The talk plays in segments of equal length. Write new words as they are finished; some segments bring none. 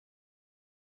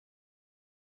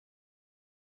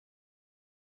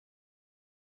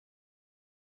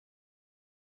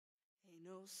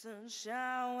No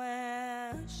sunshine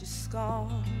when she's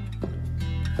gone.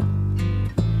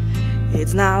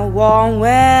 It's not warm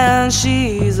when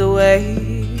she's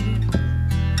away.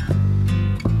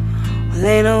 Well,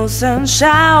 ain't no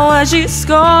sunshine when she's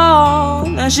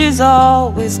gone, and she's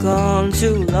always gone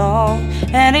too long.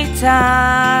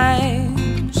 Anytime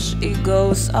she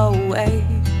goes away,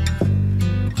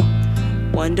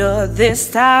 wonder this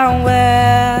time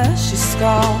where she's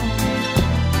gone.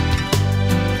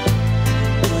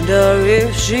 Wonder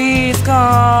if she's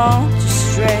gone to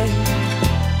stray.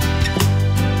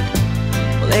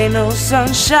 Well, ain't no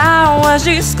sunshine when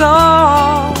she's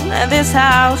gone, and this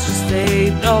house just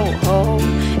ain't no home.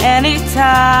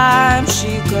 Anytime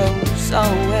she goes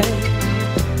away.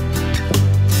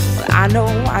 Well, I know,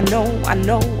 I know, I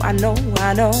know, I know,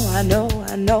 I know, I know,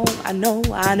 I know, I know,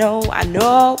 I know, I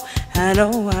know. I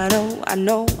know, I know, I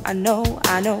know, I know,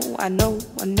 I know, I know,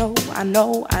 I know, I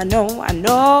know, I know, I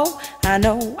know, I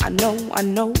know, I know, I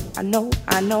know, I know,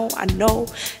 I know, I know.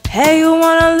 Hey, you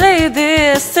wanna leave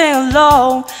this thing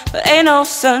alone, but ain't no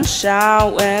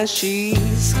sunshine when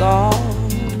she's gone.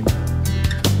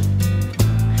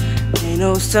 Ain't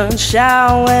no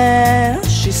sunshine when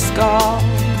she's gone.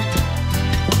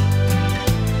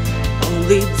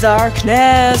 Only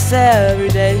darkness every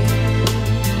day.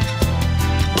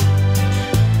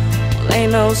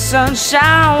 Ain't no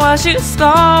sunshine while she's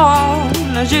gone,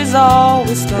 and she's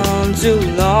always gone too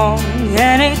long.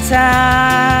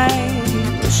 Anytime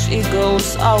she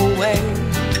goes away,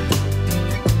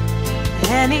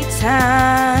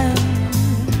 anytime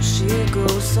she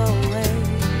goes away,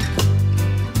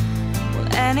 well,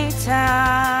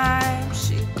 anytime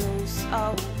she goes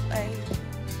away,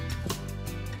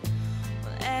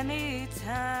 well,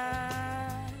 anytime.